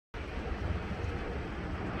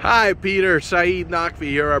Hi Peter, Saeed Nakvi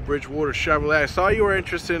here at Bridgewater Chevrolet. I saw you were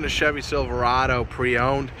interested in a Chevy Silverado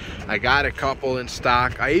pre-owned. I got a couple in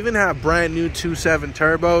stock. I even have brand new 2.7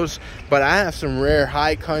 turbos, but I have some rare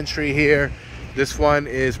high country here. This one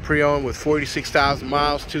is pre-owned with 46,000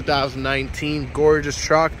 miles, 2019, gorgeous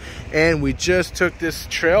truck. And we just took this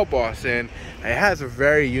Trail Boss in. It has a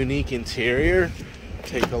very unique interior.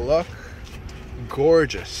 Take a look,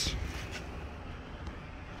 gorgeous.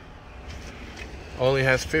 Only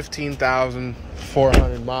has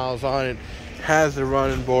 15,400 miles on it. Has the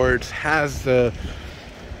running boards, has the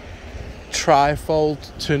tri-fold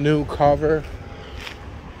to new cover.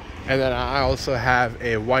 And then I also have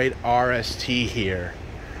a white RST here,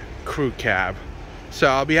 crew cab. So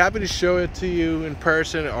I'll be happy to show it to you in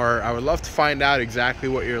person, or I would love to find out exactly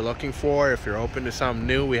what you're looking for. If you're open to something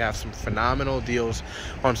new, we have some phenomenal deals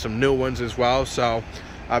on some new ones as well. So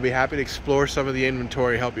I'll be happy to explore some of the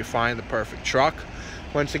inventory, help you find the perfect truck.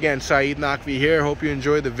 Once again, Saeed Nakvi here. Hope you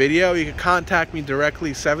enjoyed the video. You can contact me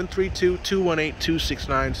directly,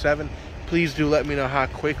 732-218-2697. Please do let me know how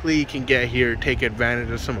quickly you can get here, take advantage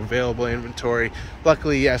of some available inventory.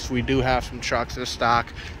 Luckily, yes, we do have some trucks in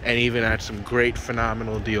stock and even at some great,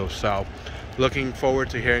 phenomenal deals. So looking forward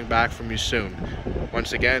to hearing back from you soon.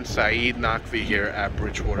 Once again, Saeed Nakvi here at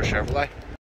Bridgewater Chevrolet.